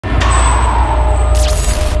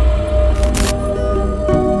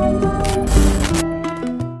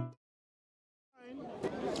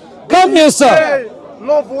from here, sir.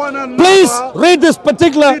 Love one another. Please read this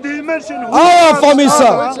particular Did he mention who ayah for me,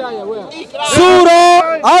 sir.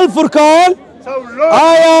 Surah Al-Furqan,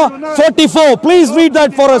 ayah 44. Please read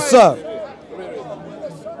that for us, sir.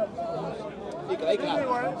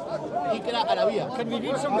 Can we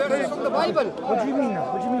read some verses from the Bible? What do you mean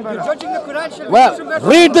now? What do you mean by that? Judging the Quran, shall we read some Well, verses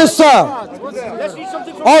read this, sir. Let's read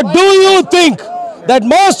something from Or the do Bible. you think that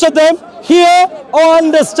most of them hear or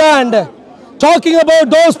understand? Talking about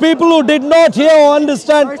those people who did not hear or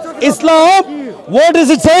understand Islam, what is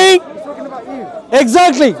it saying? He's talking about you.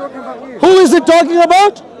 Exactly. Who is it talking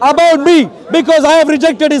about? About me, because I have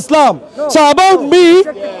rejected Islam. So about me,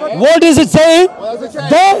 what is it saying?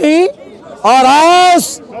 They are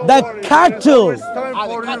as the cattle.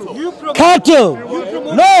 Cattle.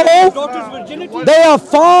 No, they are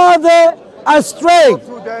farther astray.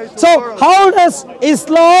 So how does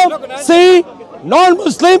Islam see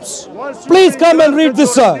non-Muslims? Please come and read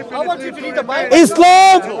this, sir. I want you to read the Bible.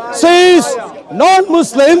 Islam sees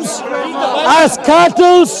non-Muslims as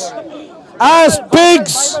cattle, as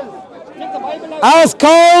pigs, as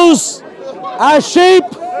cows, as sheep,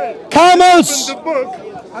 camels. the book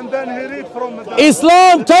and then he read from the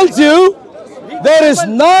Islam tells you there is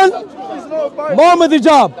none. Muhammad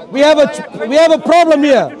Hijab. We have a problem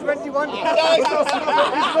here. 21.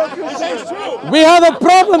 We have a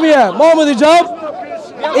problem here, Muhammad Hijab.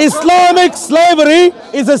 Islamic slavery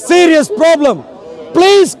is a serious problem.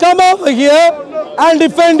 Please come over here and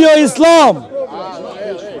defend your Islam.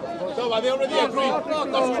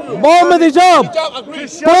 Muhammad Hijab,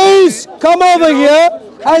 please come over here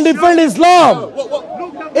and defend Islam.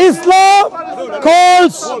 Islam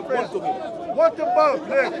calls What about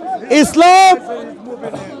this? Islam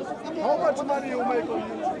How much money you make on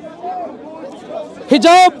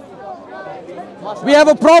hijab. We have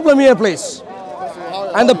a problem here, please.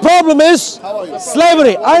 And the problem is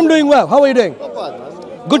slavery. I'm doing well. How are you doing? Not bad,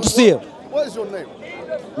 man. Good to see you. What is your name?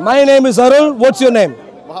 My name is Arul. What's your name?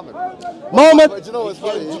 Mohammed. Mohammed. But you know what's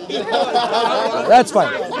funny? That's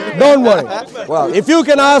fine. Don't worry. Well, if you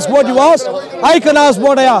can ask what you asked, I can ask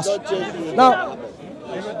what I asked. Now,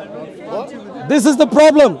 this is the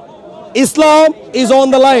problem. Islam is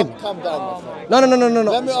on the line. Calm down, my friend. No. Let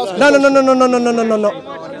me ask you No.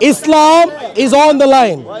 Islam is on the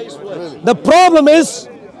line. The problem is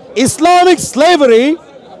Islamic slavery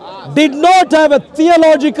did not have a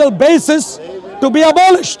theological basis to be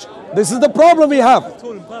abolished. This is the problem we have.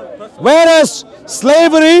 Whereas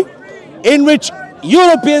slavery, in which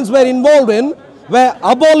Europeans were involved in, were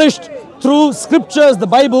abolished through scriptures, the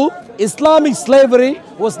Bible. Islamic slavery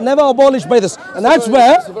was never abolished by this, and that's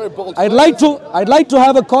where I'd like to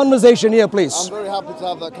have a conversation here, please. I'm very happy to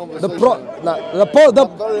have that conversation. I'm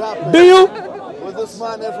very happy. With this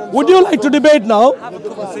man here from Would you like to debate now?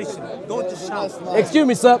 Soco. Excuse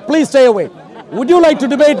me, sir. Please stay away. Would you like to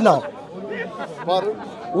debate now? Pardon?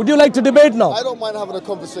 Would you like to debate now? I don't mind having a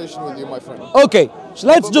conversation with you, my friend. Okay, so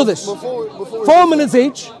let's do this. Before 4 minutes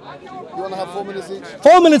each. You want to have 4 minutes each?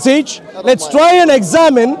 4 minutes each. Let's try and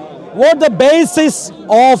examine what the basics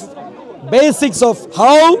of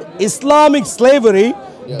how Islamic slavery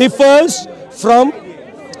differs from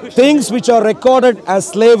things which are recorded as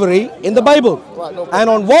slavery in the Bible, and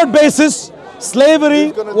on what basis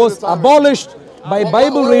slavery was abolished by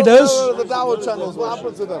Bible readers. What are the Dawah channels? What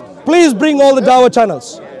happened to them? Please bring all the Dawah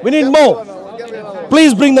channels. We need more.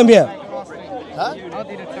 Please bring them here. Huh? No,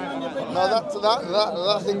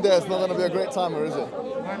 that thing there is not going to be a great timer, is it?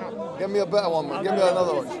 Give me a better one, man. Give me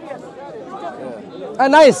another one.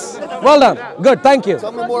 Nice. Well done. Good. Thank you.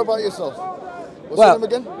 Tell me more about yourself. What's Well, your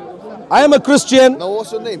name again? I am a Christian. No,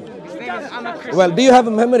 what's your name? Well, do you have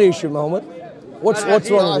a memory issue, Muhammad? What's wrong I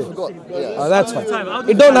with you? forgot. Yeah. That's fine.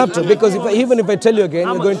 You don't have to, because even if I tell you again,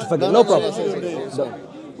 you're going to forget. No problem.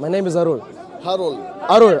 My name is Arul. Harul.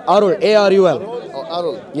 Arul. A-R-U-L. Oh,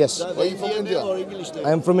 Arul. Yes. Are you from India?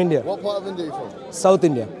 I am from India. What part of India are you from? South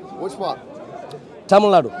India. Which part? Tamil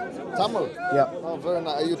Nadu. Tamil? Yeah. Oh, very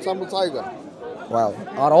nice. Are you Tamil tiger? Wow.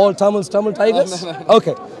 Are all Tamils Tamil tigers? No.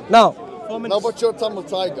 Okay. Now, No, but you're Tamil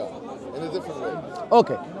tiger in a different way.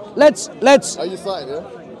 okay. Let's Are you starting, yeah?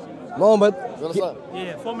 Muhammad. You want to start?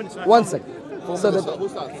 Yeah, 4 minutes. One second. So that, Who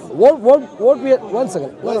starts? what we 1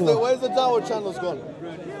 second. No. Where's the Dawah channels gone?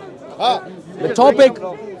 Ah, The topic.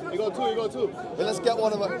 you got two. Then let's get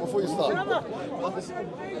one of them before you start.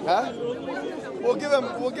 Huh? We'll give him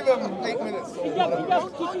 8 minutes. Or whatever.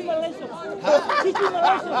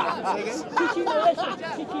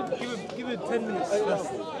 Give him 10 minutes first.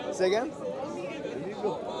 Say again?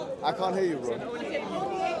 I can't hear you, bro.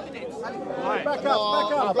 Back up.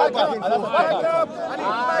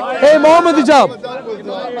 Hey, Muhammad Hijab. We're done with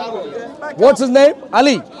Arul. What's his name?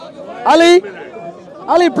 Ali.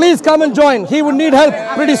 Ali, please come and join. He would need help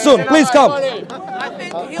pretty soon. Please come.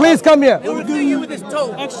 Please come here. He'll review you with his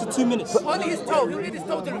toe. Extra 2 minutes. Only his toe. He'll need his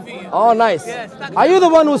toe to review you. Oh, nice. Yes, Are you the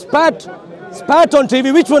one who spat on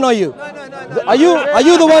TV? Which one are you? Are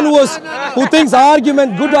you the one who thinks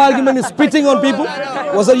good argument is spitting on people?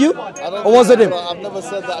 Was it you? Or was it him? I've never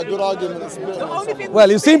said that a good argument is spitting on someone. Well,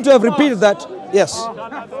 you seem to have repeated that. Yes.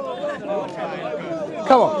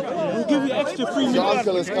 Come on. We'll give you extra 3 minutes. Your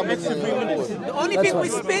uncle is coming in. The only thing we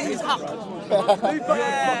spit is haq.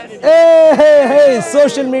 Hey,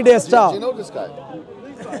 social media Do star. you know this guy?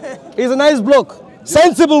 He's a nice bloke.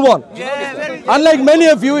 Sensible one. Yeah, very. Unlike many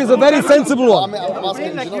of you, he's a very sensible I one. mean, I'm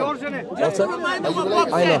asking, do you know? What's that? Remind them of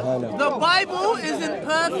what I said. know. The Bible isn't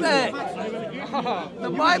perfect. The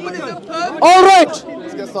Bible isn't perfect. All right.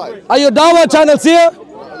 Let's get started. Are your Dawa channels here? Do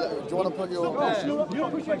you want to plug your...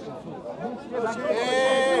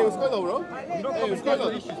 Hey, what's going on, bro? Hey, what's going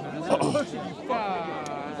on?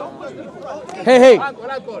 Hey.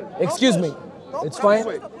 Excuse me. It's fine.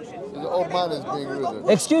 The old man is being rude.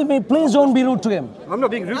 Excuse me, please don't be rude to him. I'm not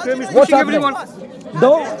being rude to him. He's What's pushing happening? everyone.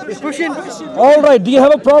 Don't. He's pushing. All right. Do you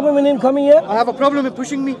have a problem in him coming here? I have a problem with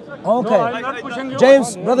pushing me. Okay.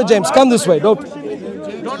 James, brother James, come this way. Don't.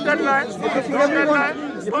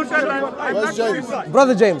 Where's James?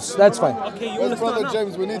 Brother James, that's fine. Where's brother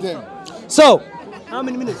James? We need him. So, How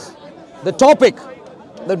many minutes? the topic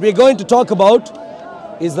that we're going to talk about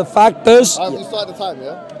is the factors. I have to start the time,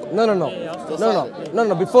 yeah?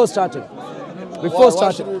 No. Before starting.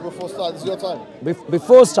 Why should we before start? It's your time.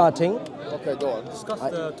 Before starting, Okay, go on.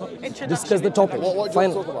 discuss the topic. What do you want Fine.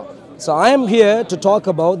 to talk about? So I am here to talk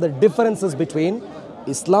about the differences between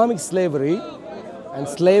Islamic slavery and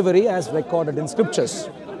slavery as recorded in scriptures.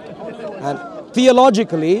 And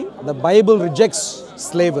theologically, the Bible rejects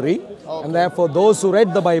slavery, and therefore those who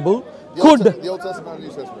read the Bible The Old Testament and New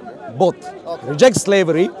Testament, yeah? both reject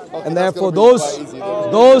slavery, and that's therefore gonna be quite easy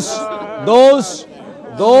then.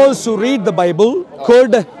 those who read the Bible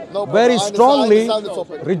could but very I understand strongly the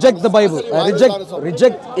topic. reject the Bible, I understand the topic.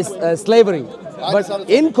 reject slavery. But understand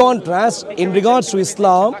the in contrast, in regards to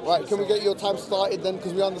Islam, Right, can we get your time started then?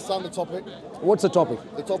 Because we understand the topic. what's the topic?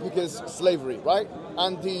 The topic is slavery, right?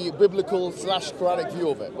 And the biblical / Quranic view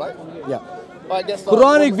of it, right? Yeah. Right, get started.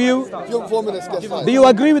 Quranic view. 4 minutes, get started. Do you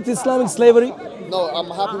agree with Islamic slavery? No, I'm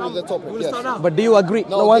happy with the topic, yes. But do you agree?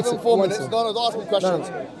 No, one give him sec, 4 one minutes. sec. No, don't ask me questions.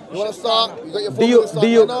 You want to start? You got your 4 Do you- minutes start. do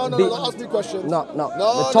you- No, do- don't ask me questions. No. No,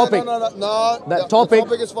 The topic. No. The The topic.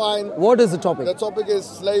 topic is fine. What is the topic? The topic is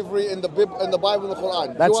slavery in the Bible and the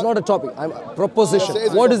Quran. That's not a topic. I'm proposition. Yes, it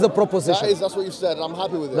is a What is the topic. proposition? That's what you said. I'm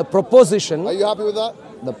happy with it. The proposition. Are you happy with that?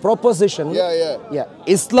 The proposition. Yeah.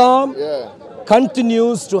 Islam Yeah.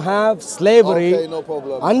 continues to have slavery Okay, no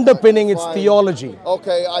problem. underpinning its Fine. theology.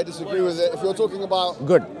 Okay, I disagree with it. If you're talking about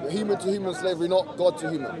Good. human to human slavery, not God to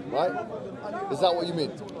human, right? Is that what you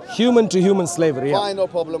mean? Human to human slavery. Yeah. Fine, no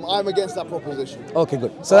problem. I'm against that proposition. Okay,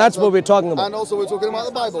 good. So that's what we're talking about. And also we're talking about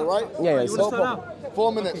the Bible, right? Yeah. No problem.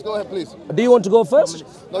 4 minutes. Go ahead, please. Do you want to go first?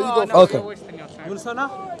 No, you go first. Okay. You want to start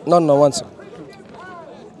now? No, one second.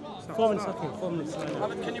 4 minutes, okay. 4 minutes.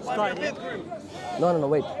 Can you buy it? No,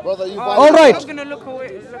 wait. Brother, you All right. I'm going to look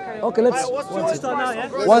away. Okay, let's. Start now,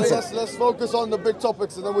 yeah? One sec. Let's focus on the big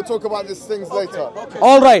topics and then we'll talk about these things later.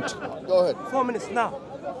 All right. Go ahead. 4 minutes now.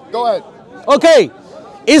 Go ahead. Okay.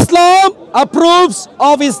 Islam approves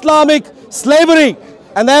of Islamic slavery,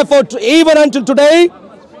 and therefore even until today,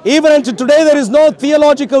 there is no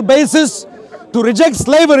theological basis to reject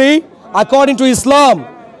slavery according to Islam.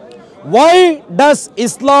 Why does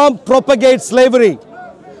Islam propagate slavery?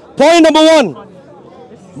 Point number one,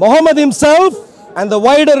 Muhammad himself and the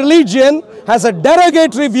wider religion has a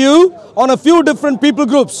derogatory view on a few different people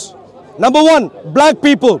groups. Number one, black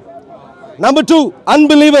people. Number two,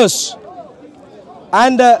 unbelievers.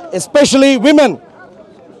 And especially women,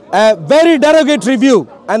 a very derogatory view,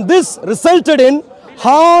 and this resulted in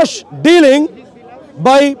harsh dealing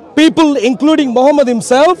by people including Muhammad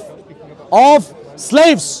himself of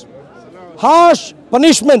slaves, harsh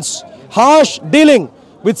punishments, harsh dealing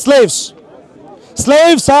with slaves.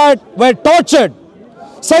 Slaves were tortured,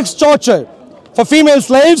 sex torture for female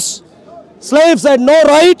slaves. Slaves had no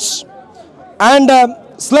rights, and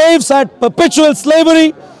slaves had perpetual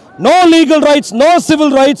slavery. No legal rights, no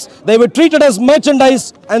civil rights. They were treated as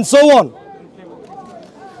merchandise and so on.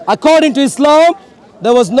 According to Islam,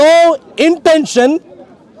 there was no intention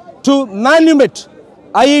to manumit,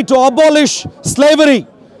 i.e. to abolish slavery.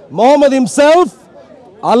 Muhammad himself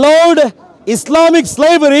allowed Islamic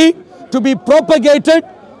slavery to be propagated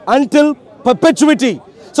until perpetuity.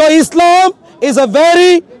 So Islam is a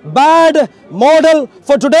very bad model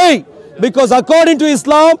for today, because according to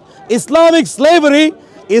Islam, Islamic slavery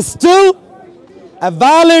is still a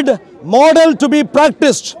valid model to be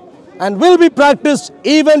practiced and will be practiced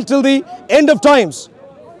even till the end of times.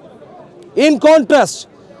 In contrast,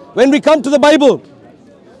 when we come to the Bible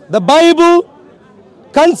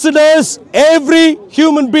considers every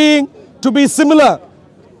human being to be similar.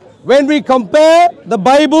 When we compare the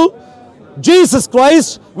Bible, Jesus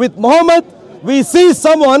Christ, with Muhammad, we see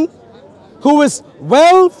someone who is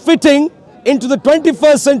well fitting into the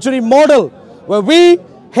 21st century model, where we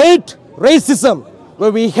hate racism,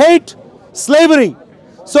 where we hate slavery.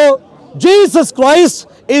 So Jesus Christ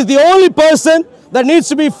is the only person that needs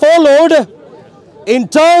to be followed in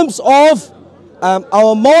terms of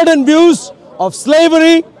our modern views of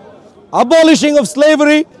slavery, abolishing of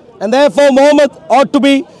slavery, and therefore Muhammad ought to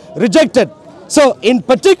be rejected. So in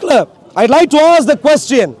particular, I'd like to ask the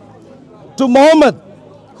question to Muhammad,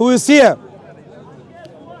 who is here.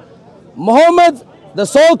 Muhammad, the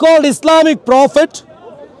so-called Islamic prophet,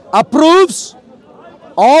 approves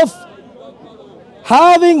of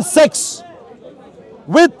having sex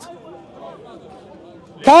with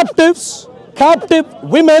captive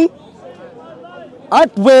women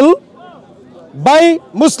at will by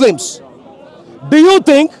Muslims. Do you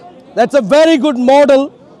think that's a very good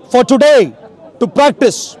model for today to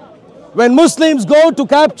practice? When Muslims go to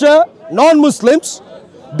capture non-Muslims,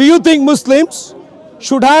 do you think Muslims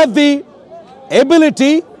should have the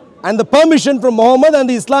ability and the permission from Muhammad and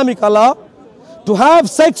the Islamic Allah to have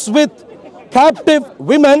sex with captive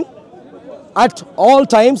women at all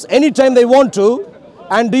times, anytime they want to?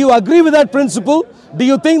 And do you agree with that principle? Do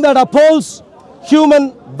you think that upholds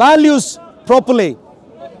human values properly?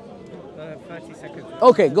 30 seconds.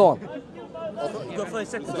 Okay, go on. You got 30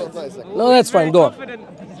 seconds. No, that's fine, go on.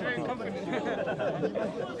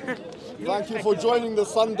 Thank you for joining the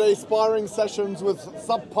Sunday sparring sessions with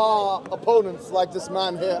subpar opponents like this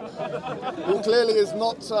man here, who clearly is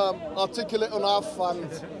not articulate enough and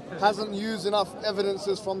hasn't used enough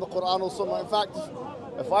evidences from the Quran or Sunnah. In fact,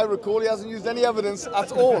 if I recall, he hasn't used any evidence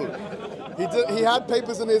at all. He had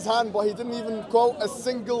papers in his hand, but he didn't even quote a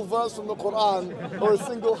single verse from the Quran or a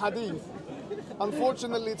single hadith.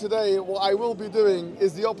 Unfortunately today, what I will be doing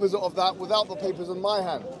is the opposite of that without the papers in my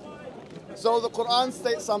hand. So the Quran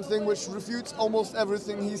states something which refutes almost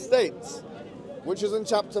everything he states, which is in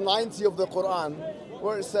chapter 90 of the Quran,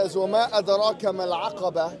 where it says, وَمَا أَدَرَاكَ مَا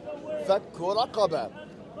الْعَقَبَةُ فَكُّ رَقَبَةٍ.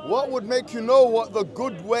 What would make you know what the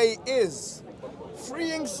good way is?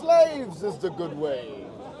 Freeing slaves is the good way.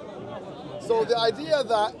 So the idea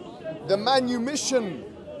that the manumission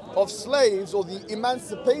of slaves or the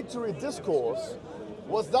emancipatory discourse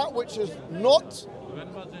was that which is not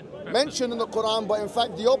mentioned in the Quran, but in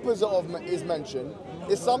fact the opposite of is mentioned,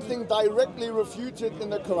 is something directly refuted in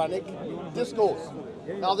the Quranic discourse.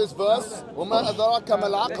 Now this verse, وَمَا أَدَرَاكَ مَا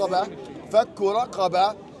الْعَقَبَةُ فَكُّ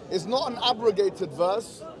رَقَبَةٍ, is not an abrogated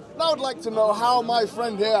verse. Now I would like to know how my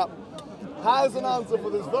friend here has an answer for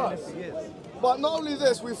this verse. But not only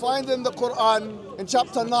this, we find in the Quran, in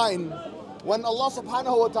chapter 9, when Allah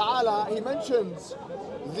subhanahu wa ta'ala, He mentions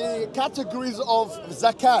the categories of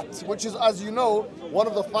zakat, which is, as you know, one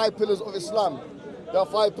of the 5 pillars of Islam. There are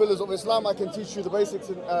 5 pillars of Islam. I can teach you the basics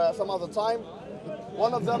in some other time.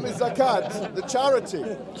 One of them is zakat, the charity.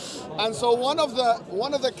 And so one of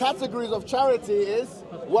the categories of charity is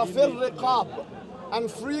wafir riqab, and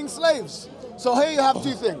freeing slaves. So here you have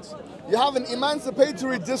 2 things. You have an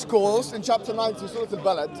emancipatory discourse in chapter 90, Surah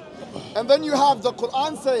Al-Balad, and then you have the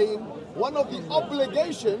Quran saying one of the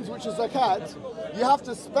obligations, which is zakat, you have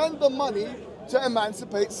to spend the money to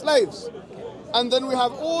emancipate slaves. And then we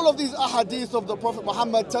have all of these ahadith of the Prophet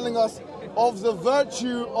Muhammad telling us of the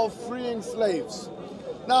virtue of freeing slaves.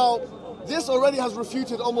 Now, this already has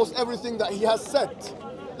refuted almost everything that he has said.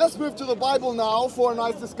 Let's move to the Bible now for a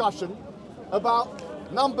nice discussion about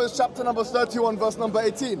Numbers chapter number 31, verse number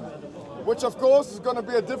 18, which of course is going to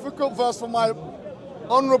be a difficult verse for my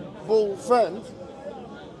honorable friend,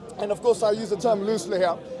 and of course I use the term loosely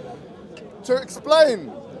here, to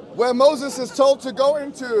explain where Moses is told to go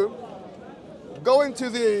into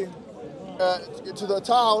the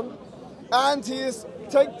town, and he is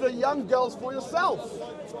take the young girls for yourself.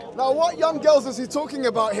 Now what young girls is he talking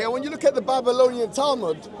about here? When you look at the Babylonian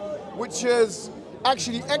Talmud, which is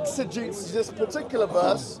actually exegetes this particular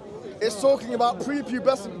verse, it's talking about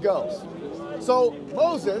prepubescent girls. So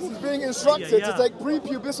Moses is being instructed to take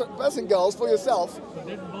prepubescent girls for yourself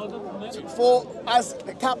as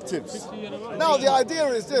captives. Now the idea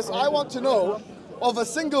is this: I want to know of a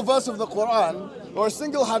single verse of the Quran or a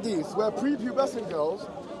single hadith where prepubescent girls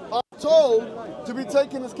are told to be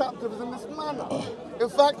taken as captives in this manner. In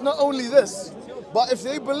fact, not only this, But if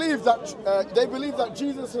they believe that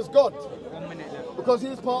Jesus is God, because he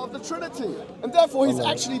is part of the Trinity, and therefore he's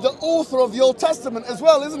actually the author of the Old Testament as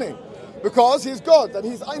well, isn't he? Because he's God and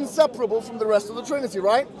he's inseparable from the rest of the Trinity,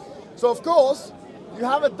 right? So of course, you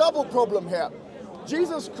have a double problem here.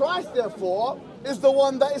 Jesus Christ, therefore, is the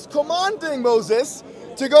one that is commanding Moses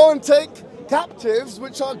to go and take captives,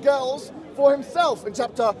 which are girls, for himself in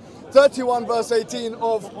chapter 31 verse 18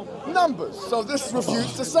 of Numbers. So this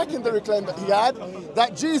refutes the secondary claim that he had,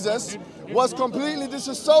 that Jesus was completely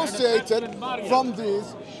disassociated from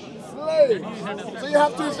these slaves. So you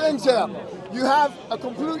have two things here. You have a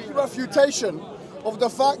complete refutation of the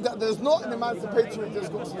fact that there's not an emancipatory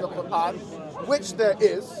discourse in the Quran, which there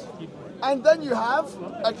is. And then you have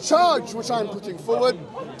a charge which I'm putting forward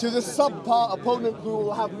to this subpar opponent who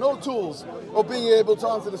will have no tools of being able to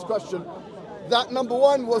answer this question. That number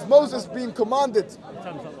one was Moses being commanded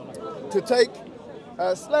to take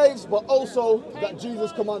slaves, but also that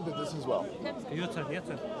Jesus commanded this as well.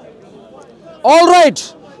 All right.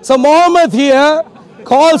 So Muhammad here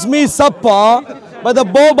calls me subpar, but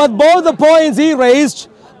both the points he raised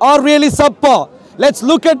are really subpar. Let's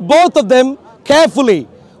look at both of them carefully.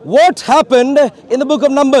 What happened in the book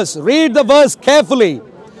of Numbers? Read the verse carefully.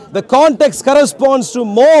 The context corresponds to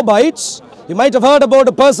Moabites. You might have heard about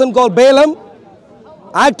a person called Balaam,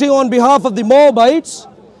 acting on behalf of the Moabites,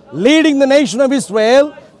 leading the nation of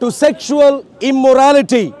Israel to sexual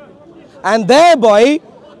immorality, and thereby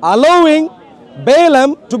allowing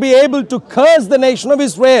Balaam to be able to curse the nation of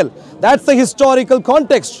Israel. That's the historical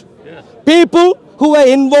context. People who were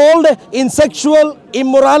involved in sexual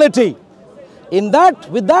immorality.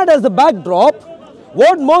 With that as the backdrop,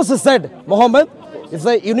 what Moses said, Muhammad, is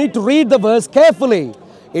that you need to read the verse carefully.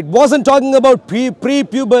 It wasn't talking about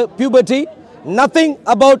pre-puberty. Nothing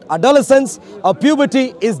about adolescence or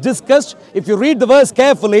puberty is discussed. If you read the verse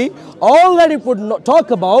carefully, all that it would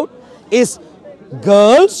talk about is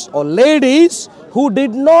girls or ladies who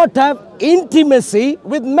did not have intimacy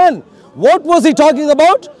with men. What was he talking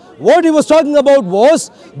about? What he was talking about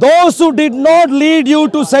was those who did not lead you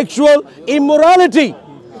to sexual immorality.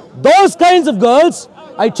 Those kinds of girls,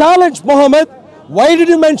 I challenge Muhammad, why did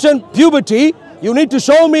you mention puberty? You need to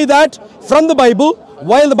show me that from the Bible.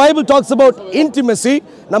 While the Bible talks about intimacy,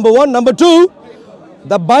 number one. Number two,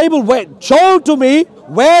 the Bible showed to me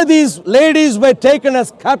where these ladies were taken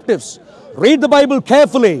as captives. Read the Bible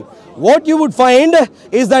carefully. What you would find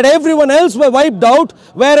is that everyone else were wiped out,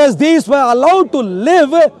 whereas these were allowed to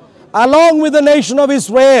live along with the nation of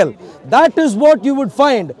Israel. That is what you would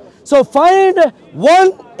find. So find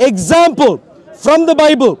one example from the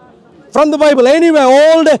Bible. From the Bible, anywhere,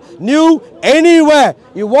 old, new, anywhere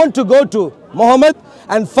you want to go to, Muhammad,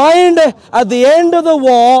 and find at the end of the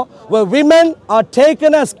war where women are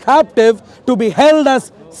taken as captive to be held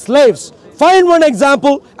as slaves. Find one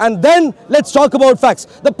example and then let's talk about facts.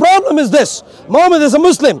 The problem is this: Muhammad is a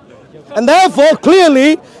Muslim, and therefore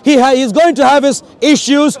clearly he is going to have his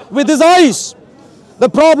issues with his eyes. The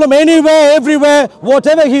problem, anywhere, everywhere,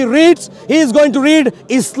 whatever he reads, he is going to read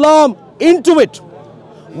Islam into it.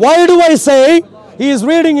 Why do I say he is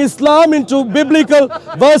reading Islam into biblical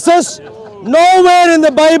verses? Nowhere in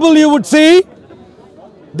the Bible you would see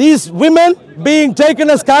these women being taken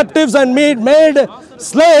as captives and made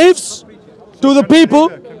slaves to the people.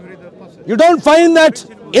 You don't find that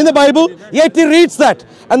in the Bible, yet he reads that.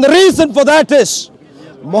 And the reason for that is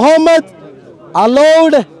Muhammad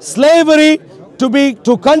allowed slavery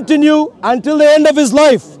to continue until the end of his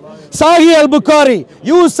life. Sahih al-Bukhari,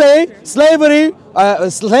 you say slavery,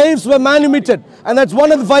 slaves were manumitted, and that's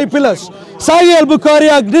one of the 5 pillars. Sahih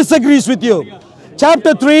al-Bukhari disagrees with you.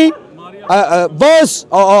 Chapter 3, verse,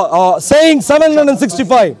 saying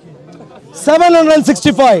 765.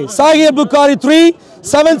 765. Sahih al-Bukhari 3,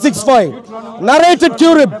 765. Narrated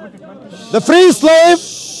Curib, the free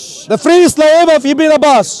slave of Ibn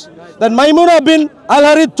Abbas, that Maimuna bin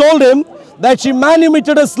al-Harith told him that she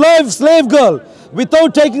manumitted a slave girl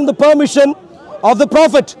without taking the permission of the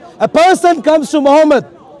Prophet. A person comes to Muhammad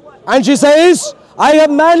and she says, I have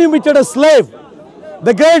manumitted a slave.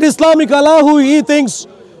 The great Islamic Allah, who he thinks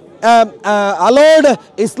allowed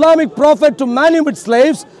Islamic Prophet to manumit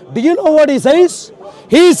slaves, do you know what he says?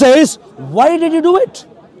 He says, why did you do it?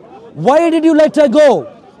 Why did you let her go?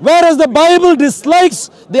 Whereas the Bible dislikes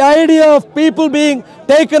the idea of people being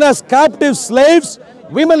taken as captive slaves,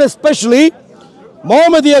 women especially.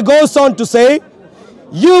 Muhammad here goes on to say,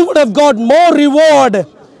 you would have got more reward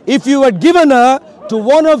if you had given her to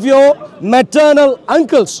one of your maternal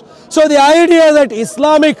uncles. So the idea that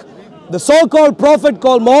the so-called prophet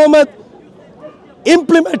called Muhammad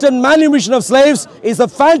implemented manumission of slaves is a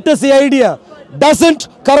fantasy idea. doesn't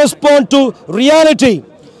correspond to reality.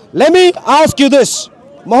 Let me ask you this,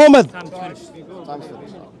 Muhammad. Time's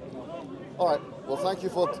finished. All right. Well, thank you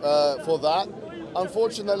for that.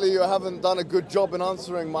 Unfortunately, you haven't done a good job in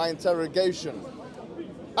answering my interrogation.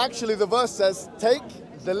 Actually, the verse says, take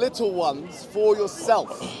the little ones for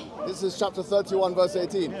yourself. This is chapter 31, verse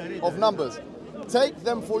 18 of Numbers. Take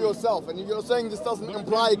them for yourself. And if you're saying this doesn't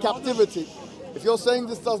imply captivity, if you're saying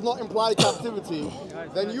this does not imply captivity,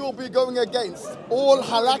 then you will be going against all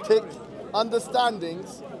halakhic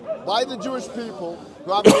understandings by the Jewish people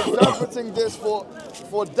who have been interpreting this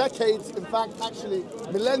for decades, in fact, actually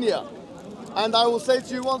millennia. And I will say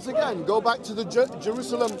to you once again, go back to the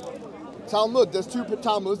Jerusalem Talmud. There's two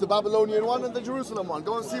Talmuds, the Babylonian one and the Jerusalem one.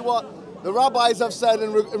 Go and see what the rabbis have said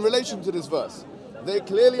in relation to this verse. They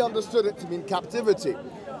clearly understood it to mean captivity.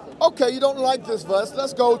 Okay, you don't like this verse.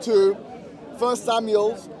 Let's go to 1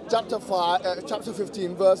 Samuel chapter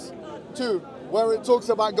 15, verse 2, where it talks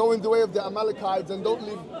about going the way of the Amalekites and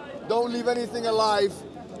don't leave anything alive,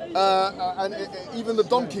 and even the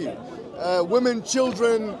donkey, women,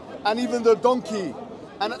 children, and even the donkey.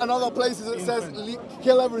 And other places it says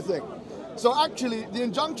kill everything. So actually, the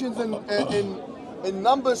injunctions in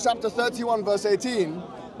Numbers chapter 31, verse 18,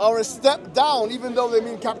 are a step down, even though they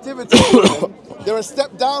mean captivity. They're a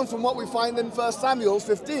step down from what we find in 1 Samuel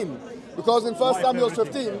 15. Because in 1 Samuel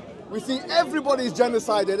 15, we see everybody's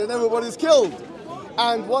genocided and everybody's killed.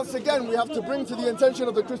 And once again, we have to bring to the attention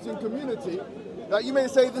of the Christian community that you may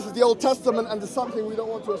say this is the Old Testament and it's something we don't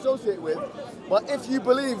want to associate with. But if you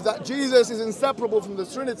believe that Jesus is inseparable from the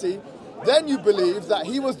Trinity, then you believe that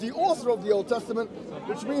he was the author of the Old Testament,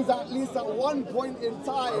 which means that at least at one point in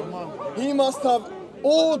time, he must have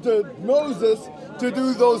ordered Moses to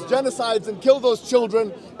do those genocides and kill those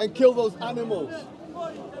children and kill those animals.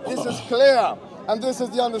 This is clear, and this is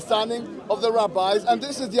the understanding of the rabbis, and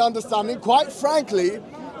this is the understanding, quite frankly,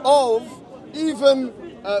 of even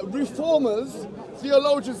reformers,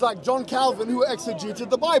 theologians like John Calvin, who exegeted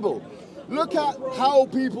the Bible. Look at how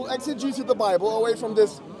people exegeted the Bible away from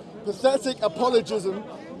this pathetic apologism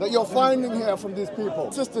that you're finding here from these people.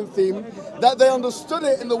 Consistent theme that they understood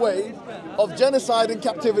it in the way of genocide and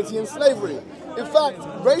captivity and slavery. In fact,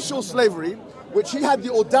 racial slavery, which he had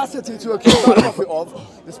the audacity to accuse the Prophet of,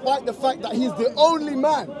 despite the fact that he's the only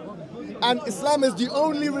man, and Islam is the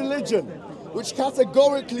only religion which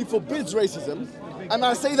categorically forbids racism. And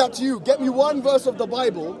I say that to you, get me one verse of the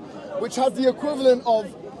Bible which has the equivalent of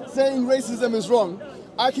saying racism is wrong.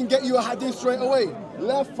 I can get you a hadith straight away.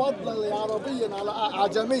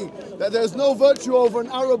 That there's no virtue over an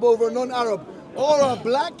Arab over a non-Arab, or a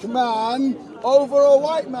black man over a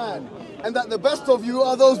white man, and that the best of you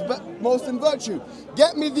are those most in virtue.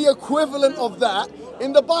 Get me the equivalent of that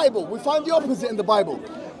in the Bible. We find the opposite in the Bible.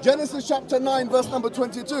 Genesis chapter 9, verse number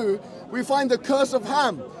 22, we find the curse of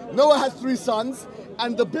Ham. Noah had 3 sons,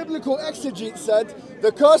 and the biblical exegete said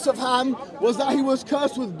the curse of Ham was that he was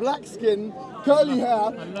cursed with black skin, curly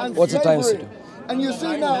hair, and slavery. And you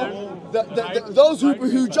see now that those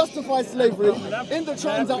who justify slavery in the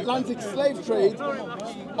transatlantic slave trade,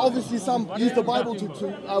 obviously some use the Bible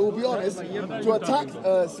I will be honest, to attack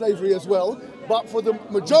slavery as well. But for the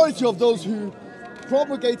majority of those who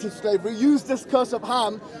propagated slavery, use this curse of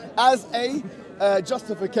Ham as a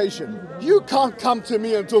justification. You can't come to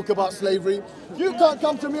me and talk about slavery. You can't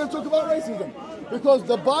come to me and talk about racism. Because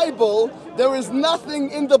the Bible, there is nothing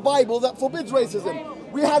in the Bible that forbids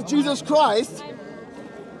racism. We have Jesus Christ.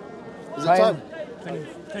 Is it time?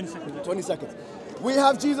 20 seconds. 20 seconds. We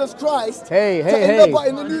have Jesus Christ. Hey.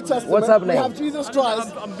 In the New Testament, What's happening? We have Jesus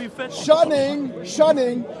Christ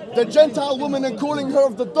shunning the Gentile woman and calling her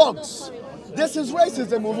of the dogs. This is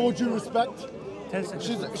racism, with all due respect.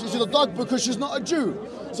 She's a dog because she's not a Jew.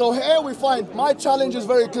 So here we find, my challenge is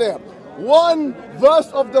very clear. One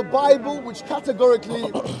verse of the Bible which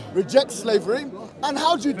categorically rejects slavery, and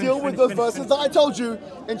how do you deal with those verses that I told you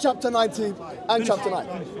in chapter 19 and chapter 9?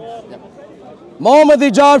 Yeah. Muhammad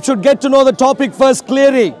Hijab should get to know the topic first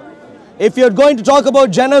clearly. If you're going to talk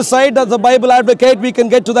about genocide as the Bible advocate, we can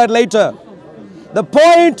get to that later. The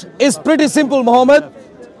point is pretty simple, Muhammad.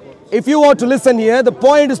 If you want to listen here, the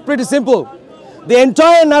point is pretty simple. The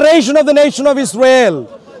entire narration of the nation of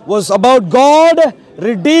Israel was about God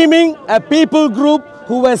redeeming a people group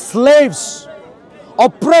who were slaves,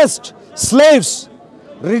 oppressed slaves.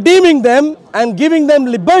 Redeeming them and giving them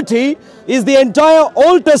liberty is the entire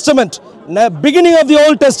Old Testament, the beginning of the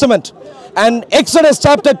Old Testament. And Exodus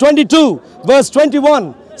chapter 22, verse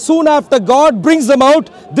 21, soon after God brings them out,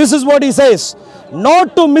 this is what he says: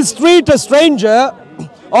 not to mistreat a stranger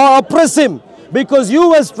or oppress him, because you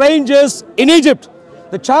were strangers in Egypt.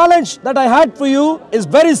 The challenge that I had for you is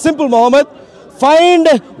very simple, Muhammad. find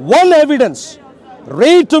one evidence.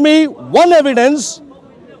 Read to me one evidence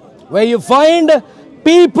where you find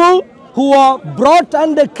people who are brought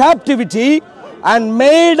under captivity and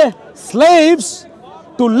made slaves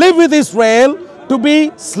to live with Israel, to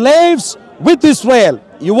be slaves with Israel.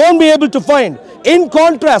 You won't be able to find. In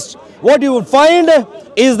contrast, what you would find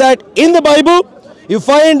is that in the Bible, you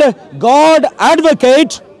find God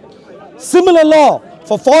advocate similar law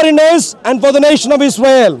for foreigners and for the nation of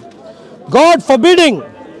Israel. God forbidding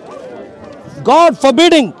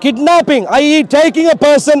kidnapping, i.e. taking a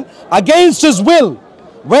person against his will,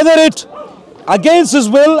 whether it against his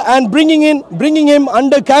will and bringing him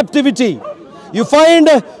under captivity. You find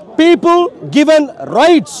people given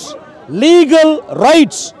rights, legal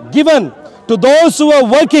rights given to those who are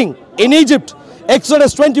working in Egypt.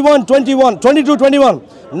 Exodus 22:21,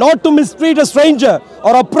 not to mistreat a stranger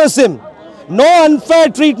or oppress him. No unfair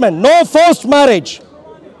treatment, no forced marriage.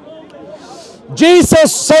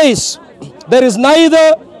 Jesus says, there is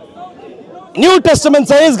neither, New Testament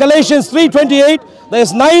says, Galatians 3:28, there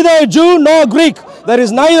is neither a Jew nor Greek. There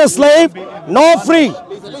is neither slave nor free.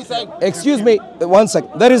 Excuse me, one sec.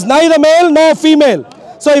 There is neither male nor female.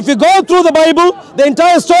 So if you go through the Bible, the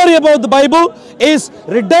entire story about the Bible is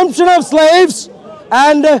redemption of slaves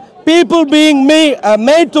and people being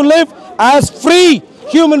made to live as free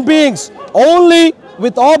human beings, only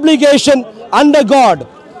with obligation under God.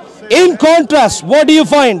 In contrast, what do you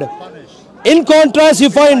find? In contrast, you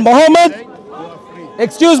find Muhammad,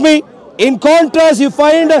 in contrast, you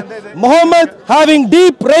find Muhammad having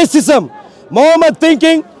deep racism. Muhammad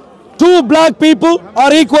thinking 2 black people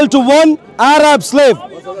are equal to 1 Arab slave.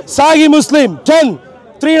 Sahih Muslim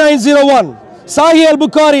 10:3901. Sahih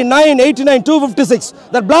al-Bukhari 9:89-256.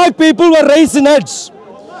 That black people were raised in heads.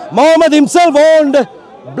 Muhammad himself owned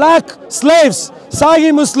black slaves.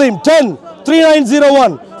 Sahih Muslim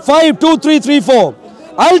 10:3901, 52334.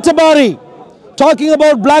 Al-Tabari talking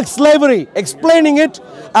about black slavery, explaining it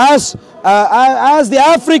as the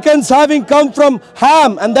Africans having come from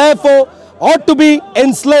Ham and therefore ought to be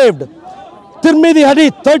enslaved. Tirmidhi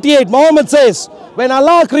Hadith 38, Muhammad says, when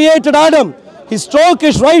Allah created Adam, he stroked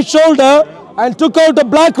his right shoulder and took out a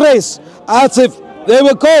black race as if they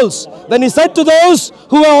were coals. Then he said to those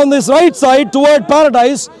who were on this right side toward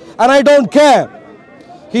paradise, and I don't care.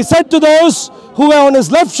 He said to those who were on his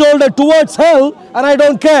left shoulder towards hell, and I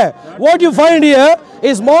don't care. What you find here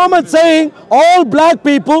is Muhammad saying all black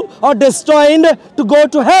people are destined to go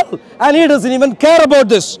to hell, and he doesn't even care about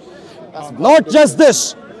this. Not just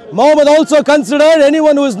this, Muhammad also considered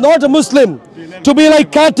anyone who is not a Muslim to be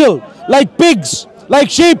like cattle, like pigs, like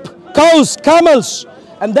sheep, cows, camels.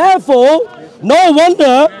 And therefore, no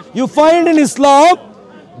wonder you find in Islam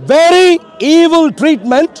very evil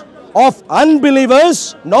treatment of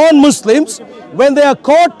unbelievers, non-Muslims, when they are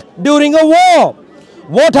caught during a war.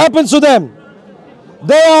 What happens to them?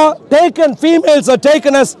 They are taken, females are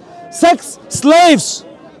taken as sex slaves.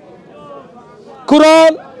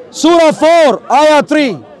 Quran, Surah 4, Ayah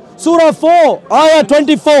 3. Surah 4, Ayah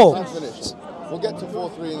 24. I'm finished. We'll get to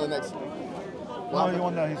 4:3 in the next. No, you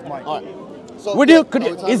want his mic. All right. So, Would you?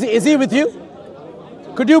 Is he with you?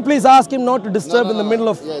 Could you please ask him not to disturb in the middle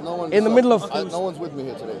of? Yeah, no one. No one's with me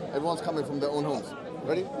here today. Everyone's coming from their own homes.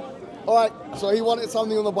 Ready? All right. So he wanted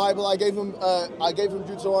something on the Bible. I gave him.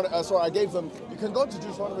 Deuteronomy. I gave him. You can go to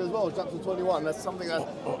Deuteronomy as well, chapter 21. That's something that.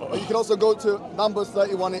 You can also go to Numbers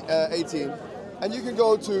 31:18, and you can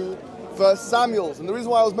go to 1 Samuel. And the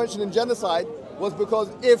reason why I was mentioning genocide was because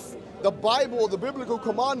if the Bible, the biblical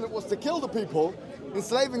commandment was to kill the people,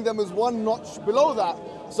 enslaving them is one notch below that.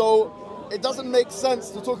 So it doesn't make sense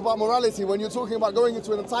to talk about morality when you're talking about going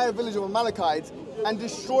into an entire village of Amalekites and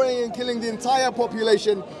destroying and killing the entire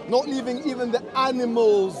population, not leaving even the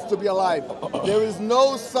animals to be alive. There is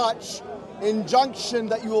no such injunction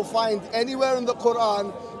that you will find anywhere in the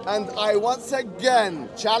Quran, and I once again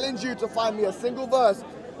challenge you to find me a single verse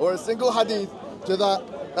or a single hadith to that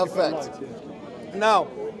effect. Now,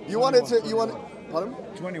 pardon?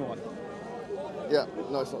 21. Yeah,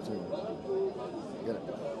 no, it's not 21. Get it?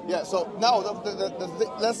 Yeah, so now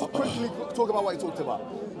let's quickly talk about what he talked about.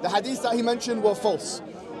 The hadiths that he mentioned were false.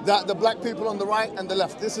 That the black people on the right and the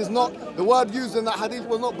left. This is not, the word used in that hadith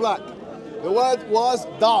was not black. The word was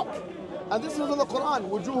dark. And this is in the Quran,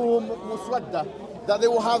 wujuhum muswadda, that they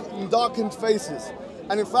will have darkened faces.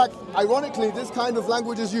 And in fact, ironically, this kind of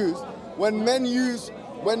language is used when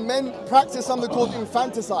men practice something called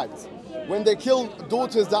infanticide. When they kill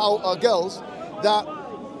daughters that are girls, that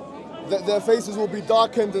their faces will be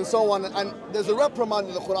darkened and so on, and there's a reprimand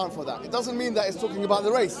in the Quran for that. It doesn't mean that it's talking about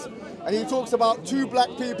the race. And he talks about 2 black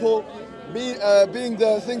people being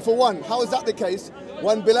the thing for one. How is that the case?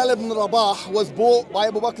 When Bilal ibn Rabah was bought by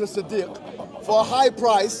Abu Bakr as-Siddiq for a high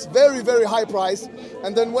price, very, very high price,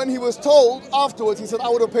 and then when he was told afterwards, he said, I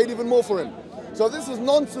would have paid even more for him. So this is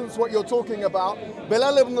nonsense what you're talking about.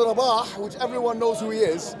 Bilal ibn Rabah, which everyone knows who he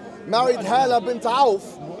is, married Hala bint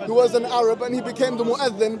Auf, who was an Arab, and he became the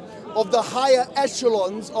mu'adhin of the higher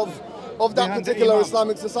echelons of that particular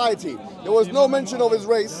Islamic society. There was no mention of his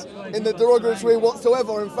race in the derogatory way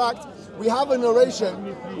whatsoever. In fact, we have a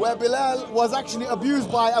narration where Bilal was actually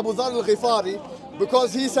abused by Abu Dharr al-Ghifari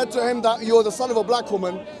because he said to him that you're the son of a black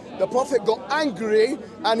woman. The Prophet got angry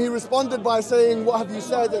and he responded by saying, what have you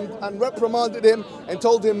said, and reprimanded him and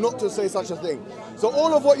told him not to say such a thing. So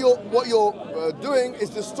all of what you're doing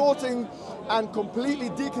is distorting and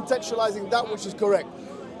completely decontextualizing that which is correct.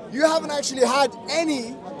 You haven't actually had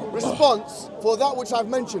any response for that which I've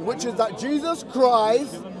mentioned, which is that Jesus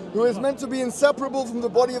Christ, who is meant to be inseparable from the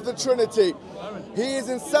body of the Trinity, he is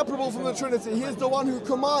inseparable from the Trinity. He is the one who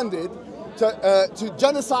commanded to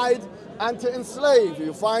genocide and to enslave.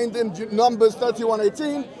 You find in Numbers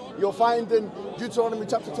 31:18, you'll find in Deuteronomy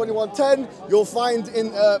chapter 21:10, you'll find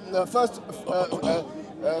in First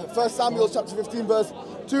Samuel chapter 15 verse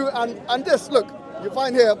 2, and this, look, you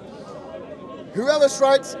find here, whoever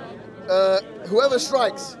strikes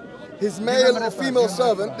his male or female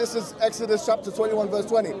servant, this is Exodus chapter 21 verse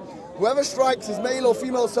 20, whoever strikes his male or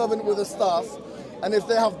female servant with a staff, and if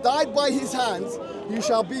they have died by his hands, he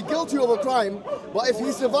shall be guilty of a crime, but if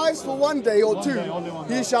he survives for 1 day or 2,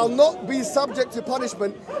 he shall not be subject to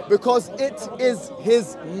punishment because it is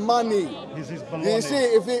his money. You see,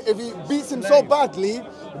 if he beats him so badly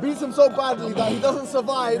that he doesn't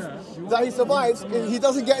survive, he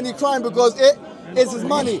doesn't get any crime because it is his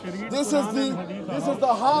money. This is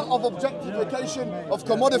the heart of objectification, of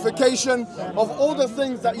commodification, of all the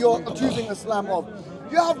things that you're accusing Islam of.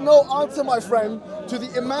 You have no answer, my friend, to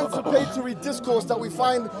the emancipatory discourse that we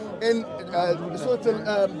find in Surah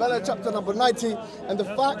Al-Baqarah chapter number 90, and the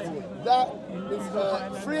fact that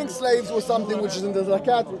freeing slaves was something which is in the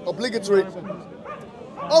zakat obligatory.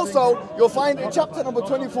 Also, you'll find in chapter number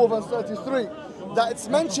 24 verse 33 that it's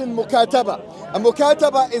mentioned mukataba. And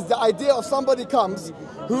mukataba is the idea of somebody comes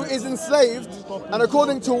who is enslaved, and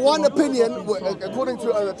according to one opinion, according to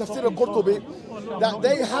Tafsir al-Qurtubi, that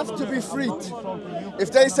they have to be freed.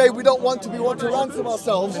 If they say we don't want to, we want to ransom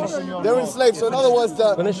ourselves, they're enslaved. So in other words,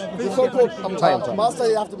 the so-called master,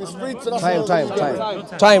 you have to be freed. So that's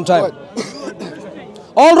time.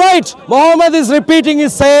 All right, Muhammad is repeating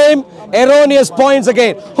his same erroneous points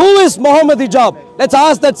again. Who is Muhammad Hijab? Let's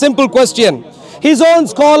ask that simple question. His own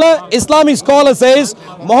scholar, Islamic scholar, says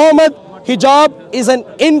Muhammad Hijab is an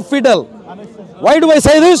infidel. Why do I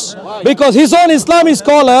say this? Because his own Islamic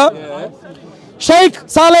scholar, Sheikh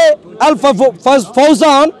Saleh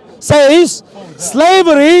Al-Fawzan, says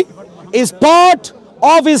slavery is part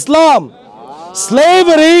of Islam.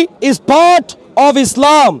 Slavery is part of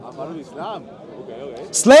Islam.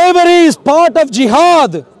 Slavery is part of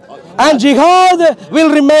jihad, and jihad will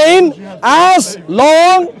remain as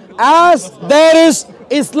long as there is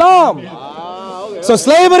Islam. So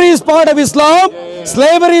slavery is part of Islam,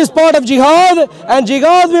 slavery is part of jihad, and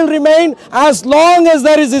jihad will remain as long as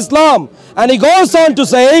there is Islam. And he goes on to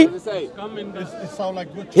say,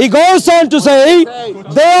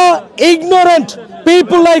 they are ignorant.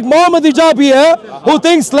 People like Muhammad Hijab here, who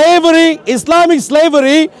think slavery, Islamic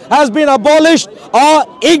slavery has been abolished, are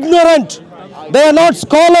ignorant. They are not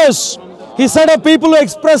scholars. He said of people who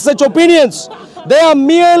express such opinions, they are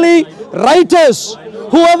merely writers.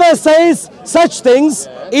 Whoever says such things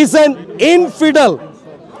is an infidel.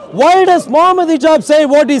 Why does Muhammad Hijab say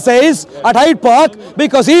what he says at Hyde Park?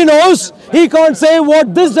 Because he knows he can't say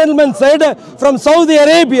what this gentleman said from Saudi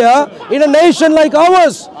Arabia in a nation like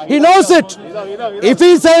ours. He knows it. If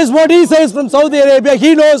he says what he says from Saudi Arabia,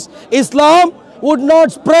 he knows Islam would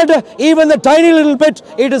not spread even the tiny little bit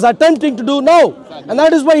it is attempting to do now. And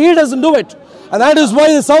that is why he doesn't do it. And that is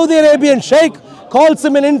why the Saudi Arabian Sheikh calls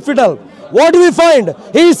him an infidel. What do we find?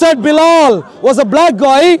 He said Bilal was a black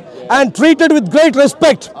guy and treated with great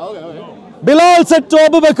respect. Bilal said to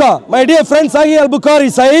Abu Bakr, my dear friend Sahih al-Bukhari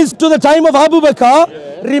says, to the time of Abu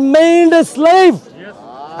Bakr, remained a slave.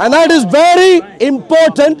 And that is very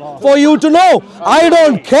important for you to know. I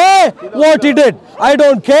don't care what he did. I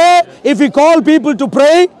don't care if he called people to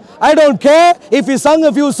pray. I don't care if he sung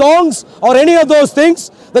a few songs or any of those things.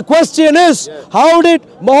 The question is, how did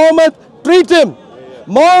Muhammad treat him?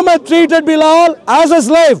 Muhammad treated Bilal as a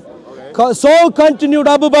slave. So continued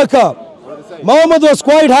Abu Bakr. Muhammad was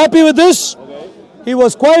quite happy with this. He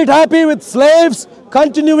was quite happy with slaves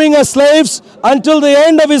continuing as slaves until the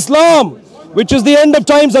end of Islam. which is the end of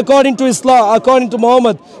times according to Islam, according to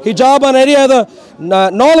Muhammad, hijab and any other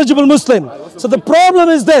knowledgeable Muslim. So the problem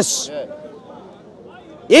is this.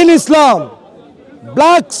 In Islam,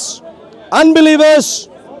 blacks, unbelievers,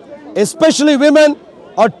 especially women,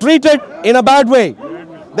 are treated in a bad way.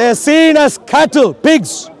 They are seen as cattle,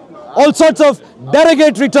 pigs, all sorts of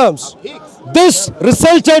derogatory terms. This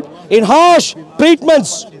resulted in harsh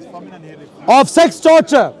treatments of sex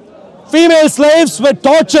torture. Female slaves were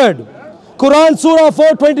tortured. Quran Surah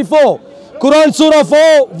 4:24, Quran Surah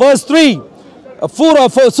 4 verse 3, Surah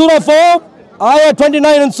 4 Ayah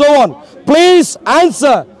 29 and so on. Please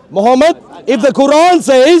answer, Muhammad, if the Quran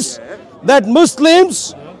says that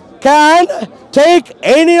Muslims can take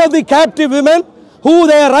any of the captive women who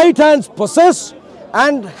their right hands possess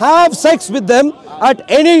and have sex with them at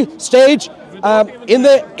any stage,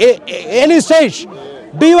 any stage.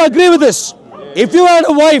 Do you agree with this? If you had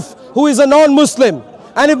a wife who is a non-Muslim,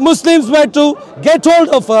 and if Muslims were to get hold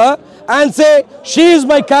of her and say, she is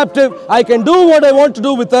my captive, I can do what I want to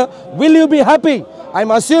do with her, will you be happy?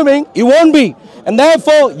 I'm assuming you won't be. And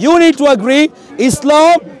therefore, you need to agree,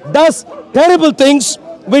 Islam does terrible things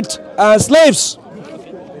with slaves.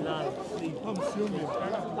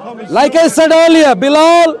 Like I said earlier,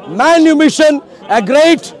 Bilal, manumission, a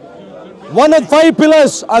great one of 5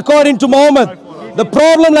 pillars according to Muhammad. The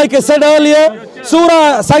problem, like I said earlier,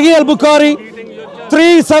 Surah Sahih al-Bukhari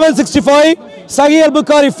 3:765, Sahih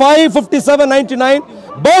al-Bukhari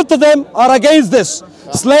 5:57-99, both of them are against this.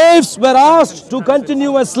 Slaves were asked to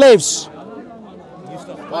continue as slaves.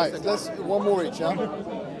 Right, let's one more each, yeah?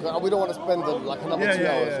 We don't want to spend like another 2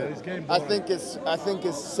 hours. I think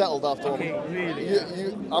it's settled after all.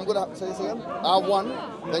 I'm gonna say this again. I have one,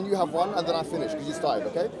 then you have one, and then I finish because you started,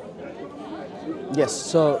 okay? Yes.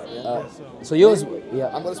 So, so yours.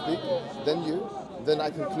 Yeah. I'm gonna speak, then you, then I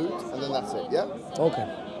conclude, and then that's it. Yeah. Okay.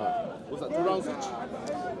 Was that 2 rounds each?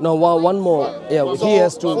 No, one more. Yeah, so he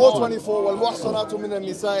has to. 424. وَالْمُحْصَنَاتُ مِنَ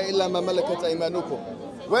النِّسَاءِ إِلَّا مَا مَلَكَتْ أَيْمَانُكُمْ.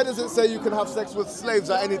 Where does it say you can have sex with slaves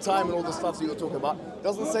at any time and all the stuff that you're talking about? It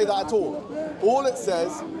doesn't say that at all. All it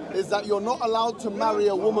says is that you're not allowed to marry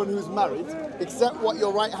a woman who's married except what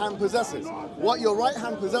your right hand possesses. What your right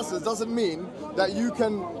hand possesses doesn't mean that you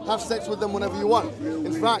can have sex with them whenever you want.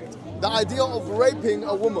 In fact, the idea of raping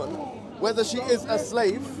a woman, whether she is a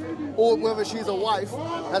slave or whether she's a wife,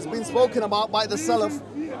 has been spoken about by the Salaf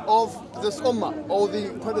of this Ummah or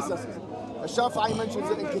the predecessors. Shafi'i mentions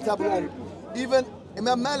it in Kitab al-Umm. Even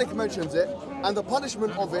Imam Malik mentions it, and the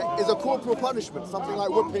punishment of it is a corporal punishment, something like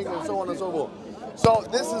whipping and so on and so forth. So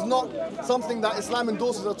this is not something that Islam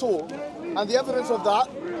endorses at all. And the evidence of that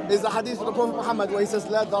is the hadith of the Prophet Muhammad where he says,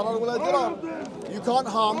 "La darar wa la dirar." You can't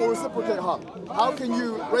harm or reciprocate harm. How can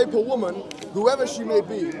you rape a woman, whoever she may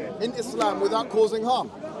be, in Islam without causing harm?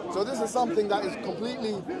 So this is something that is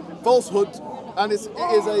completely falsehood, and it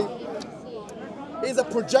is a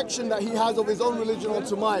projection that he has of his own religion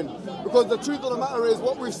onto mine. Because the truth of the matter is,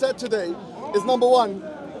 what we've said today is, number one,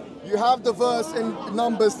 you have the verse in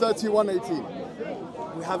Numbers 31:18.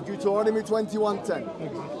 We have Deuteronomy 21:10.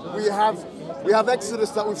 We have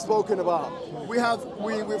Exodus that we've spoken about.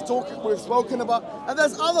 We've spoken about, and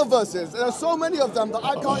there's other verses. There are so many of them that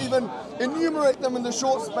I can't even enumerate them in the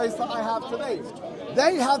short space that I have today.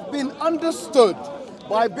 They have been understood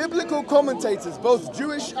by biblical commentators, both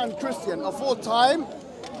Jewish and Christian, aforetime,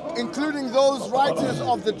 including those writers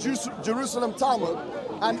of the Jerusalem Talmud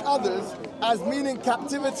and others, as meaning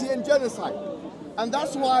captivity and genocide. And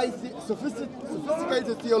that's why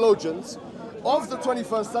sophisticated theologians of the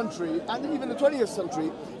 21st century and even the 20th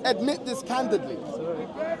century admit this candidly.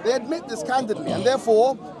 They admit this candidly, and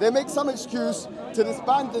therefore they make some excuse to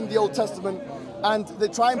disband in the Old Testament, and they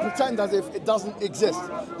try and pretend as if it doesn't exist.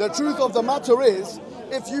 The truth of the matter is,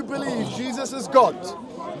 if you believe Jesus is God,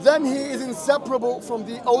 then he is inseparable from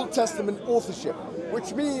the Old Testament authorship,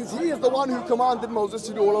 which means he is the one who commanded Moses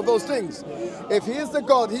to do all of those things. If he is the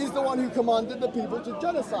God, he's the one who commanded the people to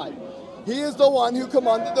genocide. He is the one who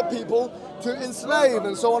commanded the people to enslave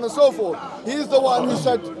and so on and so forth. He is the one who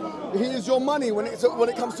said, he is your money when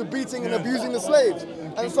it comes to beating and abusing the slaves,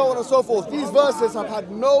 and so on and so forth. These verses have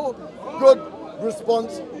had no good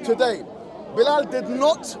response today. Bilal did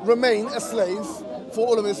not remain a slave for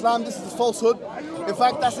all of Islam. This is falsehood. In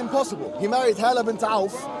fact, that's impossible. He married Hala bint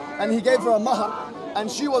Auf, and he gave her a mahar, and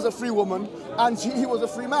she was a free woman, and he was a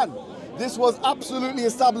free man. This was absolutely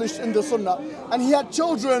established in the Sunnah, and he had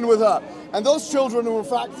children with her, and those children were in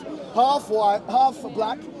fact half white, half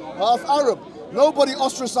black, half Arab. Nobody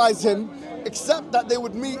ostracized him except that they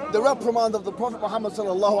would meet the reprimand of the Prophet Muhammad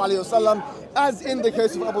sallallahu alaihi wasallam, as in the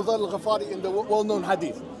case of Abu Dharr al-Ghafari in the well-known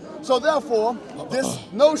hadith. So therefore, this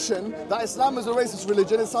notion that Islam is a racist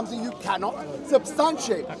religion is something you cannot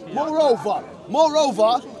substantiate. Moreover,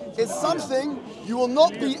 it's something you will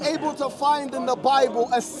not be able to find in the Bible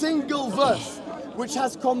a single verse which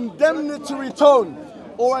has condemnatory tone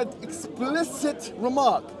or an explicit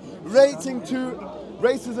remark relating to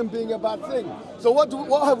racism being a bad thing. So what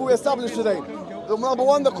have we established today? Number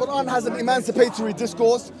one, the Quran has an emancipatory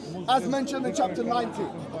discourse, as mentioned in chapter 90,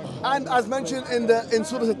 and as mentioned in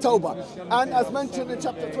Surah At-Tawbah, and as mentioned in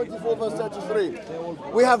chapter 24, verse 33.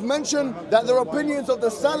 We have mentioned that there are opinions of the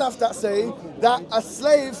Salaf that say that a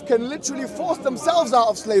slave can literally force themselves out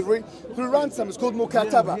of slavery through ransom. It's called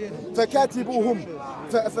mukataba. فَكَاتِبُوهُمْ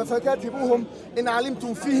إِنْ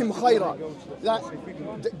عَلِمْتُمْ فِيهِمْ خَيْرًا.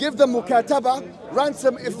 Give them mukataba,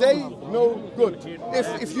 ransom if they know good,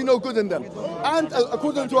 if you know good in them. And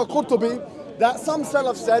according to Al-Qurtubi, that some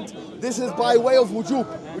Salaf said this is by way of wujub,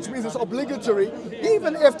 which means it's obligatory,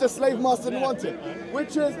 even if the slave master didn't want it.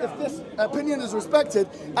 Which is, if this opinion is respected,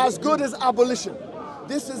 as good as abolition.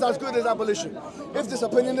 This is as good as abolition. If this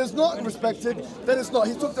opinion is not respected, then it's not.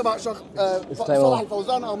 He talked about Salah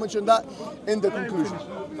al-Fawzan, I'll mention that in the conclusion.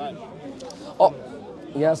 Oh,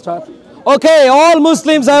 yeah, start. Okay, all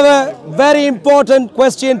Muslims have a very important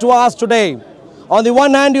question to ask today. On the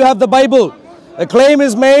one hand, you have the Bible. A claim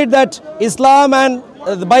is made that Islam and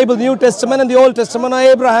the Bible, New Testament and the Old Testament are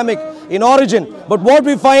Abrahamic in origin. But what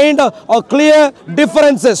we find are clear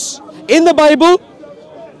differences. In the Bible,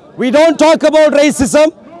 we don't talk about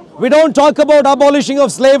racism. We don't talk about abolishing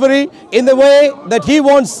of slavery in the way that he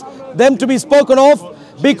wants them to be spoken of,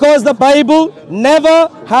 because the Bible never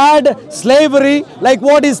had slavery like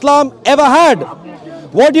what Islam ever had.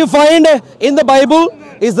 What you find in the Bible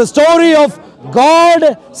is the story of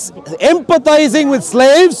God empathizing with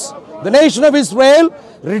slaves, the nation of Israel,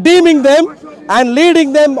 redeeming them and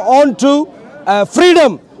leading them on to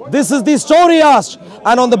freedom. This is the story asked.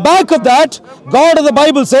 And on the back of that, God of the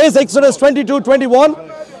Bible says, Exodus 22:21,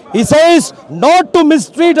 He says, not to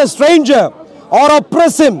mistreat a stranger or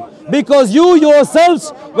oppress him, because you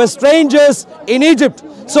yourselves were strangers in Egypt.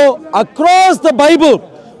 So across the Bible,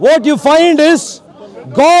 what you find is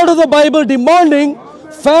God of the Bible demanding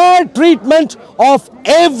fair treatment of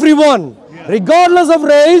everyone, regardless of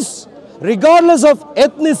race, regardless of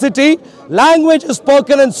ethnicity, language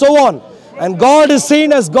spoken and so on. And God is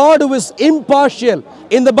seen as God who is impartial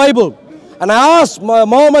in the Bible. And I asked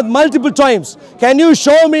Muhammad multiple times, can you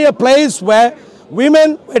show me a place where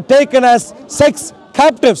women were taken as sex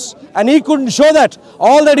captives? And he couldn't show that.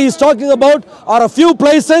 All that he's talking about are a few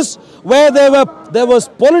places where there was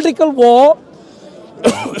political war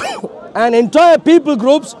and entire people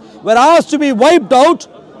groups were asked to be wiped out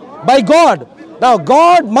by God. Now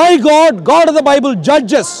God, my God, God of the Bible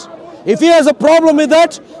judges. If he has a problem with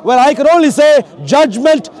that, well, I can only say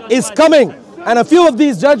judgment is coming. And a few of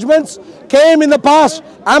these judgments came in the past,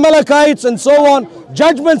 Amalekites and so on,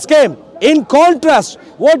 judgments came. In contrast,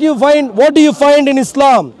 what do you find in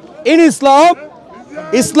Islam? In Islam,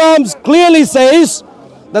 Islam clearly says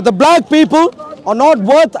that the black people are not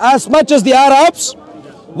worth as much as the Arabs.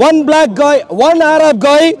 One Arab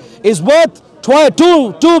guy is worth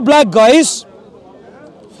two black guys.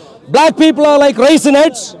 Black people are like raisin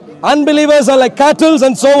heads, unbelievers are like cattle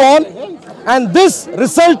and so on. And this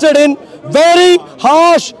resulted in very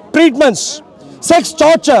harsh treatments. Sex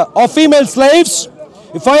torture of female slaves,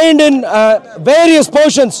 you find in various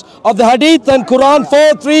portions of the Hadith and Quran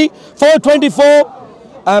 4:3, 4:24,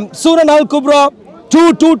 Surah Al-Kubra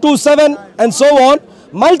 2:227 and so on.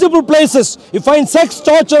 Multiple places you find sex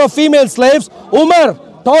torture of female slaves, Umar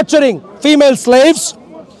torturing female slaves.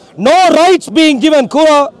 No rights being given.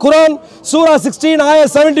 Quran Surah 16 ayah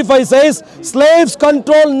 75 says slaves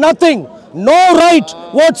control nothing, no right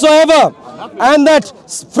whatsoever, and that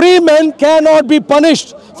free men cannot be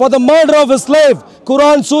punished for the murder of a slave.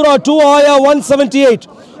 Quran Surah 2 ayah 178,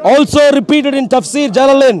 also repeated in Tafsir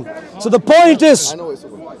Jalalain. So the point is,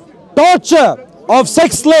 torture of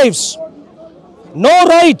sex slaves, no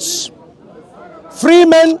rights, free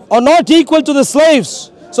men are not equal to the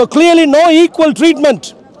slaves, so clearly no equal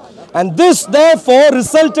treatment. And this therefore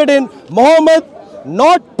resulted in Muhammad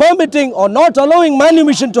not permitting or not allowing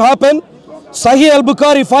manumission to happen. Sahih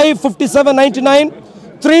al-Bukhari 5:57-99,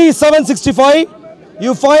 3:765.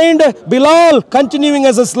 You find Bilal continuing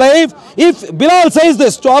as a slave. If Bilal says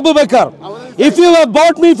this to Abu Bakr, if you have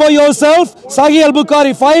bought me for yourself, Sahih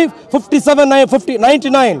al-Bukhari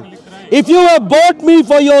 5:57-99. If you have bought me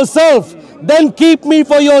for yourself, then keep me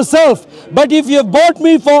for yourself. But if you have bought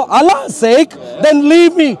me for Allah's sake, then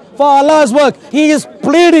leave me for Allah's work. He is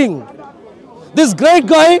pleading. This great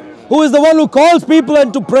guy, who is the one who calls people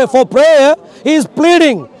and to pray for prayer, he is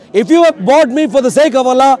pleading. If you have bought me for the sake of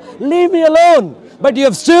Allah, leave me alone. But you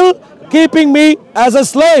have still keeping me as a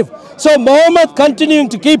slave. So Muhammad continuing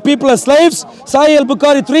to keep people as slaves. Sahih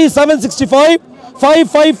al-Bukhari 3765,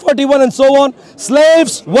 5541 and so on.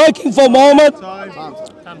 Slaves working for Muhammad.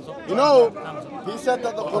 You know, he said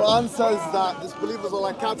that the Quran says that disbelievers are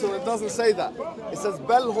like cattle. It doesn't say that. It says,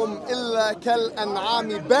 Belhum illa kal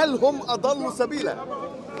an'ami, belhum adallu sabila.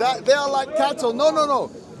 That they are like cattle. No, no, no.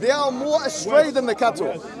 They are more astray than the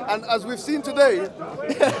cattle. And as we've seen today...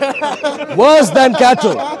 Worse than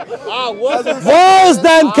cattle. Worse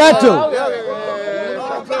than cattle.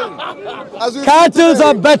 Cattle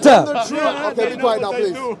are better. Okay, be quiet now,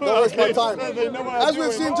 please. Don't waste my time. As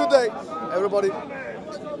we've seen today, everybody,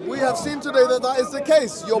 we have seen today that that is the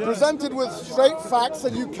case. You're presented with straight facts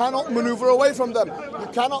and you cannot maneuver away from them. You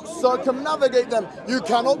cannot circumnavigate them. You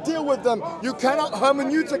cannot deal with them. You cannot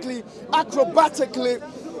hermeneutically, acrobatically,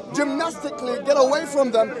 gymnastically get away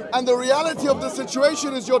from them. And the reality of the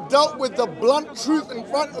situation is you're dealt with the blunt truth in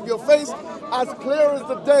front of your face as clear as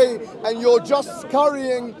the day, and you're just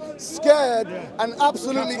scurrying, scared and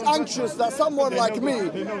absolutely anxious that someone like me,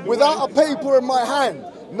 without a paper in my hand,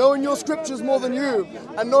 knowing your scriptures more than you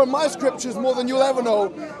and knowing my scriptures more than you'll ever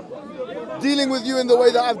know, dealing with you in the way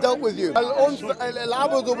that I've dealt with you.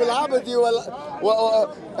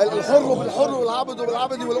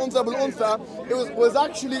 It was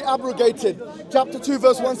actually abrogated. Chapter 2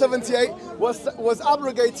 verse 178 was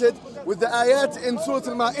abrogated with the ayat in Surah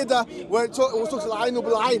Al-Ma'idah where it talks al-aynu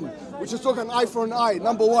bil-ayn, which is talking an eye for an eye,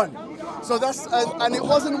 number one. So that's, and it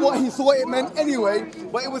wasn't what he thought it meant anyway,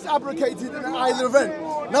 but it was abrogated in either event.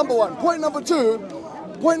 Number one. Point number two,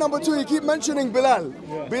 you keep mentioning Bilal.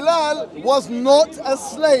 Bilal was not a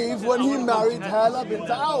slave when he married Hala bint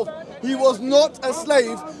Auf. He was not a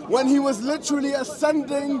slave when he was literally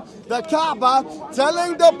ascending the Kaaba,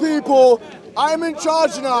 telling the people, I'm in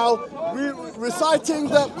charge now, reciting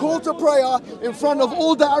the call to prayer in front of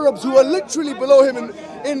all the Arabs who are literally below him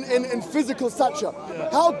in physical stature.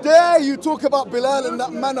 How dare you talk about Bilal in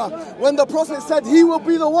that manner when the Prophet said he will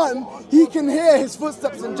be the one, he can hear his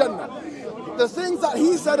footsteps in Jannah. The things that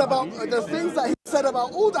he said about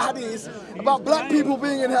all the hadiths about black people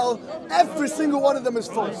being in hell, every single one of them is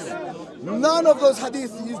false. None of those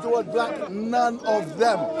hadiths use the word black, none of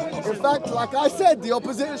them. In fact, like I said, the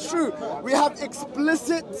opposite is true. We have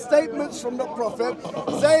explicit statements from the Prophet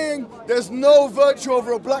saying there's no virtue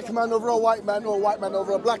over a black man over a white man, or a white man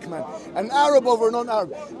over a black man, an Arab over a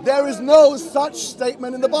non-Arab. There is no such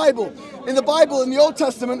statement in the Bible. In the Bible, in the Old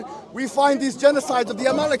Testament, we find these genocides of the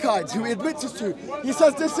Amalekites who he admits to. He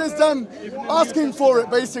says this is them asking for it,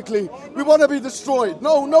 basically. We want to be destroyed.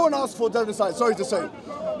 No one asked for genocide, sorry to say.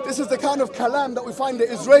 This is the kind of kalam that we find the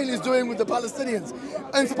Israelis doing with the Palestinians,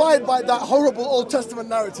 inspired by that horrible Old Testament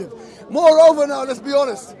narrative. Moreover now, let's be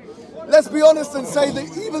honest. Let's be honest and say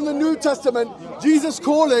that even the New Testament, Jesus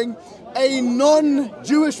calling a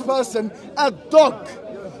non-Jewish person a dog.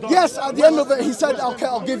 Yes, at the end of it, he said, okay,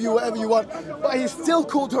 I'll give you whatever you want. But he still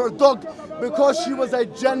called her a dog because she was a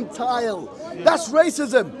Gentile. That's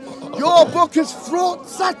racism. Your book is fraught,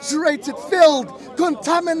 saturated, filled,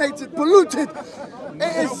 contaminated, polluted.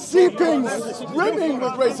 It is seeping, brimming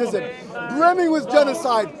with racism, brimming with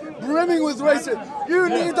genocide, brimming with racism. You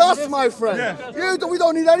need us, my friend. We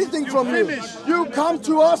don't need anything from you. You come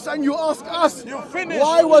to us and you ask us,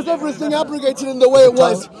 why was everything abrogated in the way it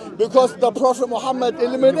was? Because the Prophet Muhammad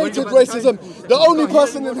eliminated racism, the only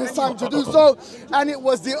person in his time to do so, and it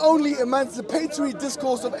was the only emancipatory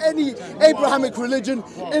discourse of any Abrahamic religion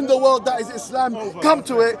in the world, that is Islam. Come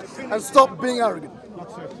to it and stop being arrogant.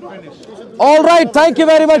 All right, thank you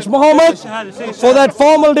very much, Muhammad, for that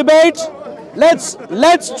formal debate. Let's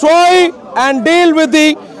try and deal with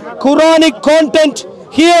the Quranic content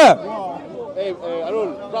here. Hey,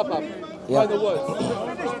 Arul, wrap up. Yeah. Final words.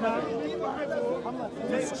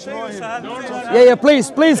 Yeah,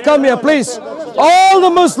 please come here, please. All the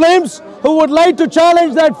Muslims who would like to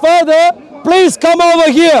challenge that further, please come over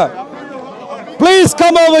here. Please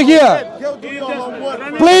come over here.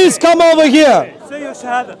 Please come over here.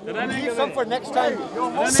 For next time.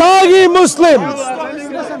 Sagi Muslims.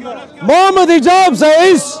 Muhammad Hijab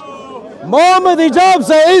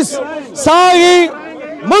says, Sagi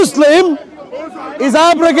Muslim is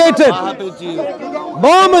abrogated.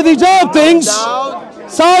 Muhammad Hijab thinks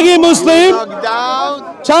Sagi Muslim,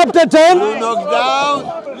 chapter 10,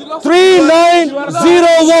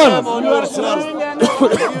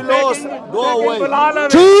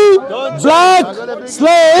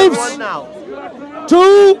 3901.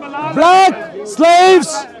 Two black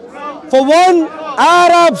slaves for one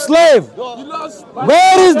Arab slave.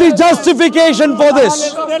 Where is the justification for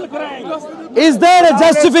this? Is there a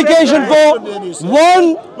justification for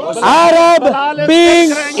one Arab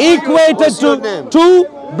being equated to two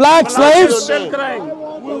black slaves?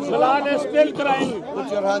 Bilal is still crying.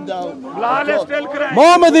 Put your hand down. Bilal is still crying.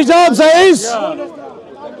 Muhammad Hijab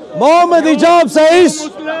says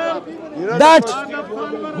that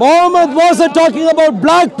Muhammad wasn't talking about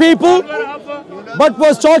black people, but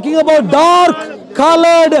was talking about dark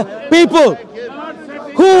colored people.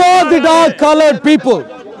 Who are the dark colored people?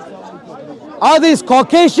 Are these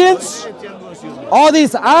Caucasians? Are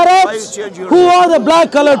these Arabs? Who are the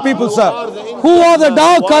black colored people, sir? Who are the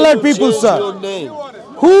dark colored people, sir?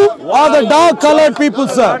 Who are the dark colored people,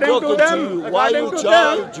 sir? Why you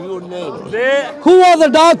change your name? Who are the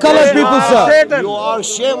dark colored people, sir? You are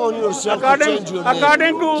shame on yourself to change your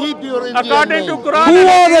name. Keep your Indian name. Who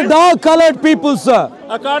are the dark colored people, sir?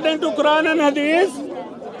 According to Quran and Hadith,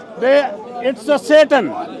 it's a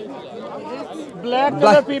Satan. Black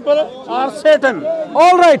colored people are Satan.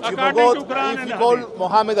 All right. If you call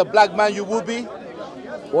Muhammad a black man, you would be.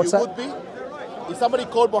 What's that? Would be. If somebody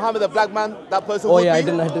called Muhammad a black man, that person Oh would yeah,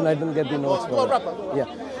 be. I didn't get the notes. Go, Yeah.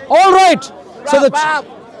 All right.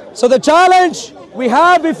 So the challenge we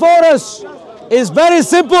have before us is very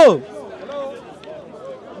simple.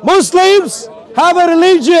 Muslims have a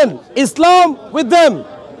religion, Islam, with them.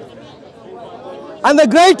 And the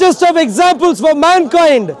greatest of examples for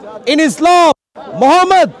mankind in Islam,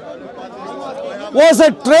 Muhammad was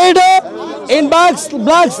a trader in black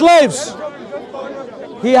slaves.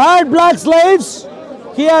 He had black slaves,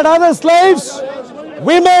 he had other slaves,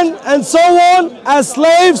 women and so on as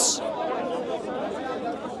slaves.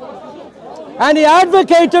 And he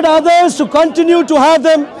advocated others to continue to have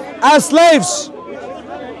them as slaves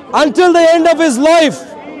until the end of his life.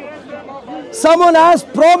 Someone as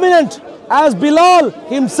prominent as Bilal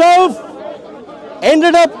himself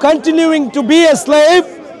ended up continuing to be a slave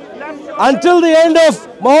until the end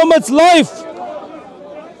of Muhammad's life.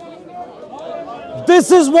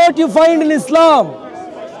 This is what you find in Islam.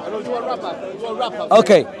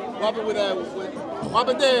 Okay. What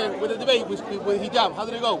happened there with the debate with Hijab? How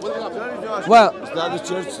did it go? What did it happen? Well, Is that the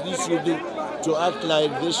church needs you to act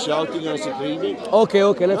like this, shouting and screaming? okay,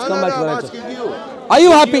 let's come back to I'm that. asking you. Are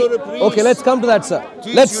you happy? You're a priest. Okay, let's come to that, sir.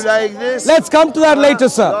 Teach you like this? Let's come to that later, You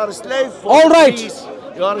sir. are a slave for All the right. priest.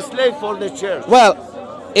 You are a slave for the church.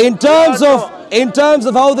 Well, in terms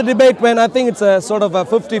of how the debate went, I think it's a sort of a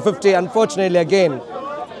 50-50, unfortunately, again.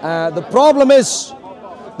 The problem is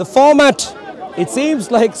the format. It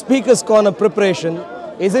seems like Speaker's Corner preparation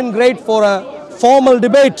isn't great for a formal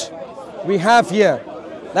debate we have here.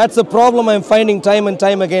 That's the problem I'm finding time and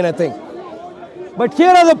time again, I think. But here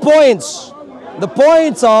are the points. The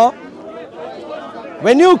points are,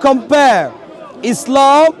 when you compare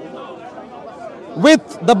Islam with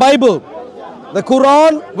the Bible, the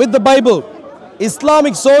Quran with the Bible,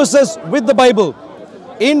 Islamic sources with the Bible,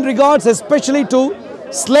 in regards especially to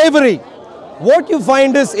slavery, what you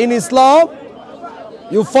find is in Islam,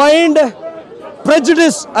 you find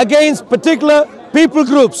prejudice against particular people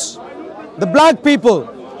groups, the black people,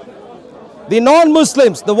 the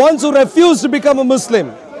non-Muslims, the ones who refuse to become a Muslim,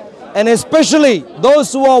 and especially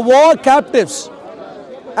those who are war captives,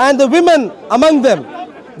 and the women among them.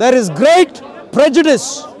 There is great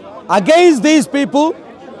prejudice against these people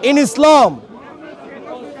in Islam.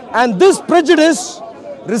 And this prejudice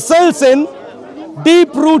results in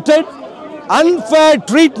deep-rooted, unfair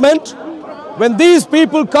treatment when these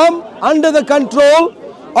people come under the control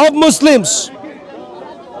of Muslims.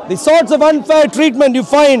 The sorts of unfair treatment you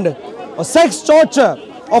find, or sex torture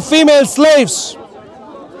of female slaves,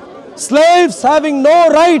 slaves having no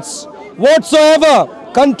rights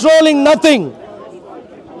whatsoever, controlling nothing,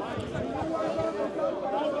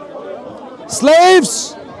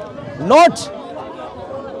 slaves not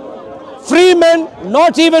free men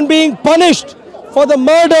not even being punished for the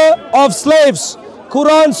murder of slaves.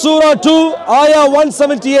 Quran Surah 2 Ayah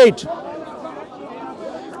 178.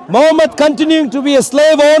 Muhammad continuing to be a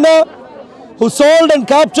slave owner who sold and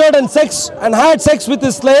captured and had sex with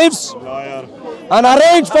his slaves and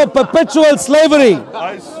arranged for perpetual slavery.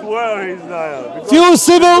 I swear he's liar. Few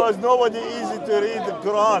civil. Because nobody easy to read the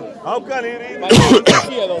Quran. How can he read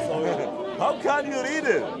it? How can you read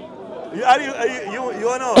it? You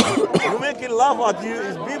know, you make it laugh at you.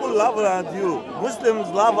 Is people laugh at you. Muslims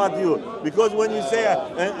laugh at you because when you say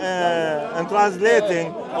and translating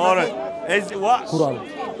or is what?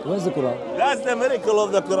 Quran. Where's the Quran? That's the miracle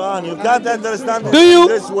of the Quran. You can't understand it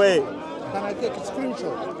this way. Can I take a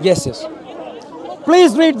screenshot? Yes.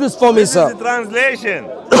 Please read this for me, This sir. is the translation.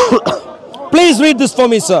 Please read this for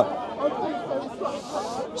me, sir.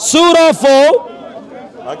 Surah 4.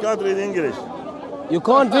 I can't read English. You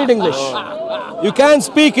can't read English. You can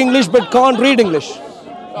speak English but can't read English.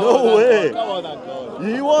 No way.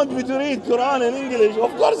 You want me to read Quran in English?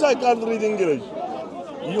 Of course I can't read English.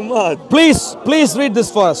 You mad? Please read this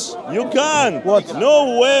for us. You can't. What?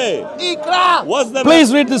 No way. Ikra! What's the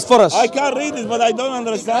Please read this for us. I can't read it, but I don't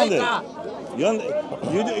understand it.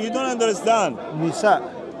 You don't understand. Nisa,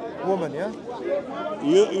 woman, yeah?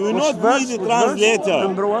 You not verse? need a Which translator. verse?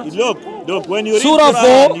 Number what? Look, when you read Surah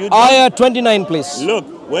Quran, 4, you don't- Ayah 29, please. Look,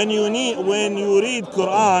 when you read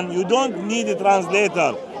Quran, you don't need a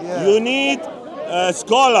translator. Yeah. You need a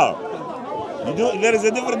scholar. There is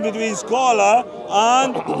a difference between scholar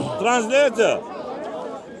and translator.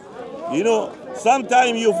 You know,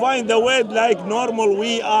 sometimes you find the word like normal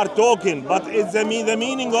we are talking, but the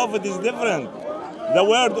meaning of it is different. The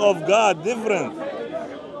word of God different.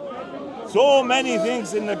 So many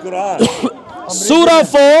things in the Quran. Surah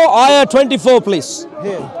 4, Ayah 24, please.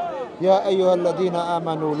 Here. يا أيها الذين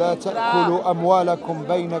آمنوا لا تأكلوا أموالكم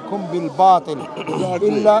بينكم بالباطل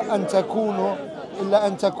إلا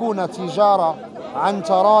أن تكون تجارة عن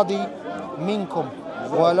تراضي منكم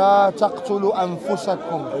ولا تقتلوا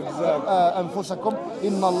أنفسكم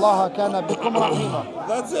إن الله كان بكم رحيما.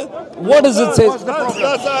 That's it. What does it say?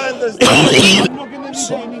 That's I understand.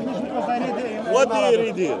 What do you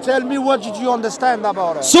read here? Tell me, what did you understand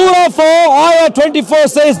about it? Surah 4, Ayah 24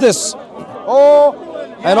 says this. Oh,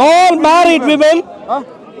 And all married women are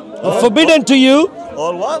forbidden to you.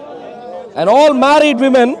 All what? And all married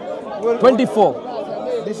women, 24.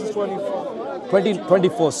 this is 24.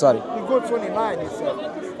 24, sorry. You go 29, he said.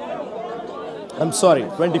 I'm sorry,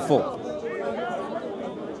 24.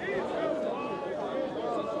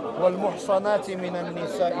 والمحصنات من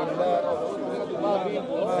النساء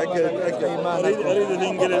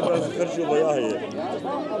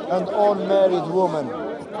and all married women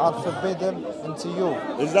are forbidden unto you.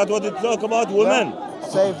 Is that what it talk about, women?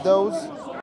 Save those